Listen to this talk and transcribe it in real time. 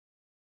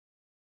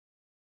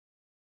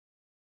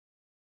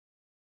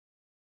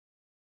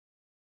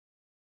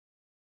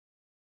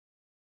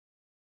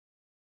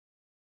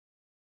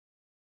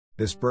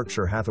This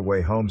Berkshire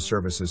Hathaway Home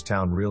Services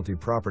Towne Realty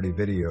property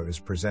video is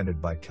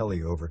presented by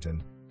Kelli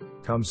Overton.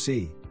 Come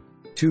see.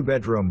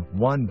 2-bedroom,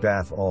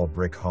 1-bath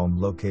all-brick home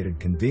located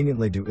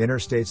conveniently to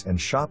interstates and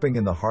shopping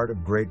in the heart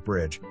of Great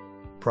Bridge.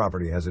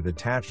 Property has a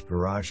detached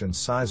garage and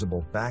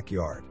sizable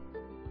backyard.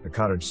 The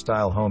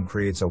cottage-style home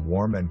creates a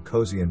warm and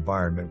cozy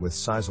environment with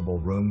sizable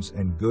rooms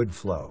and good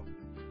flow.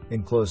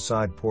 Enclosed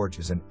side porch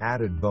is an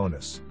added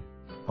bonus.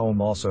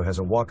 Home also has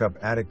a walk-up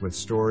attic with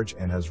storage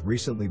and has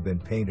recently been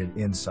painted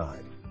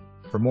inside.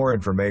 For more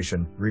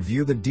information,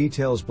 review the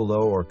details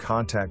below or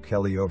contact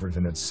Kelli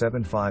Overton at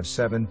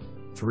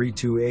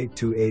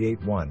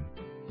 757-328-2881.